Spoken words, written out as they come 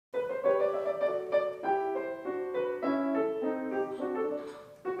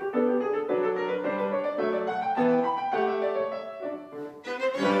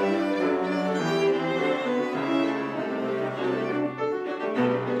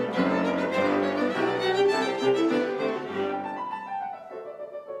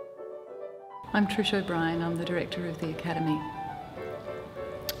I'm Trish O'Brien, I'm the director of the Academy.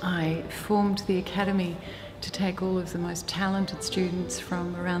 I formed the Academy to take all of the most talented students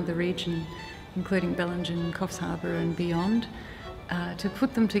from around the region, including Bellingen, Coffs Harbour and beyond, to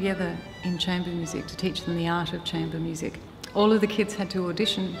put them together in chamber music, to teach them the art of chamber music. All of the kids had to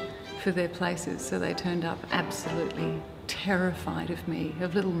audition for their places, so they turned up absolutely terrified of me,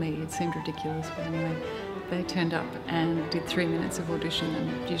 of little me. It seemed ridiculous, but anyway, they turned up and did 3 minutes of audition,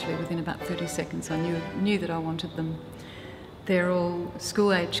 and usually within about 30 seconds I knew that I wanted them. They're all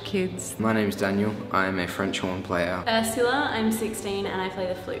school-age kids. My name's Daniel. I'm a French horn player. Ursula, I'm 16 and I play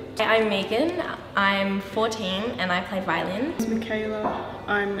the flute. I'm Megan, I'm 14 and I play violin. Michaela,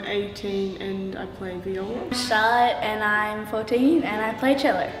 I'm 18 and I play viola. Charlotte, and I'm 14 and I play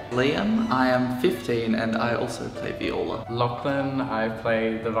cello. Liam, I am 15 and I also play viola. Lachlan, I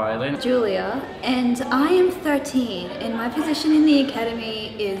play the violin. Julia, and I am 13 and my position in the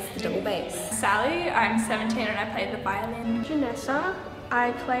Academy is the double bass. Sally, I'm 17 and I play the violin. Janessa,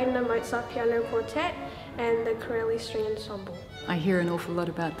 I play in the Mozart Piano Quartet and the Corelli String Ensemble. I hear an awful lot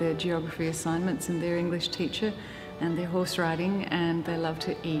about their geography assignments and their English teacher and their horse riding, and they love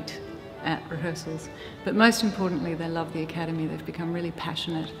to eat at rehearsals. But most importantly, they love the Academy. They've become really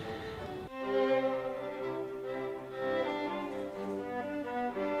passionate.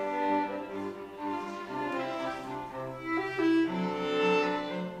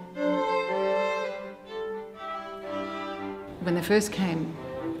 When they first came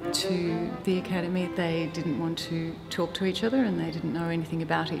to the Academy, they didn't want to talk to each other and they didn't know anything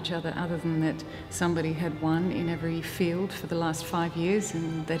about each other other than that somebody had won in every field for the last 5 years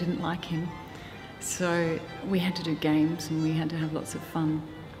and they didn't like him. So we had to do games and we had to have lots of fun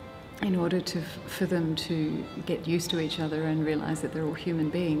in order for them to get used to each other and realise that they're all human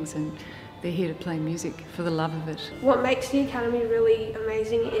beings and they're here to play music for the love of it. What makes the Academy really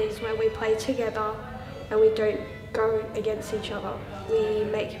amazing is when we play together and we don't go against each other. We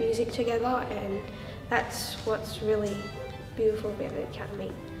make music together and that's what's really beautiful about the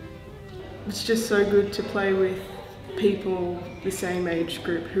Academy. It's just so good to play with people the same age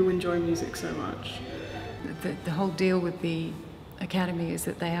group who enjoy music so much. The whole deal with the Academy is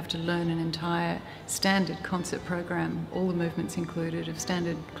that they have to learn an entire standard concert program, all the movements included, of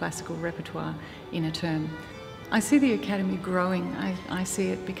standard classical repertoire in a term. I see the Academy growing. I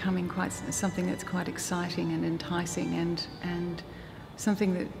see it becoming something that's quite exciting and enticing and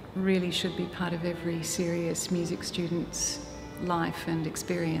something that really should be part of every serious music student's life and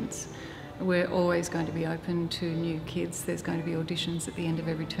experience. We're always going to be open to new kids. There's going to be auditions at the end of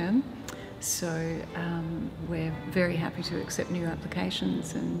every term. So we're very happy to accept new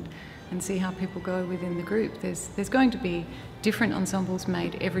applications and see how people go within the group. There's going to be different ensembles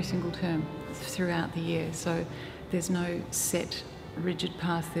made every single term throughout the year, so there's no set rigid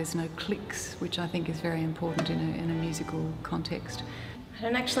path, there's no cliques, which I think is very important in a musical context. I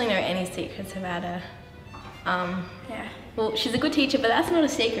don't actually know any secrets about her. Well, she's a good teacher, but that's not a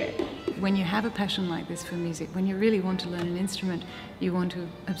secret. When you have a passion like this for music, when you really want to learn an instrument, you want to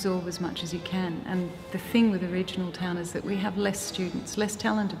absorb as much as you can. And the thing with a regional town is that we have less students, less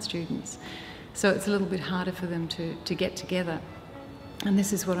talented students. So it's a little bit harder for them to get together. And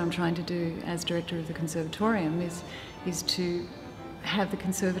this is what I'm trying to do as director of the Conservatorium, is to have the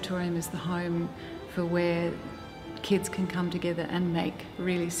Conservatorium as the home for where kids can come together and make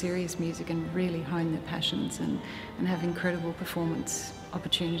really serious music and really hone their passions and have incredible performance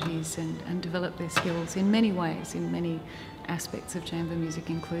opportunities and develop their skills in many ways, in many aspects of chamber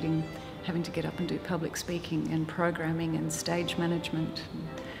music, including having to get up and do public speaking and programming and stage management.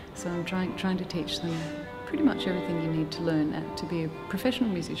 So I'm trying to teach them pretty much everything you need to learn to be a professional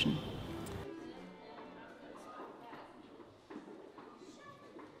musician.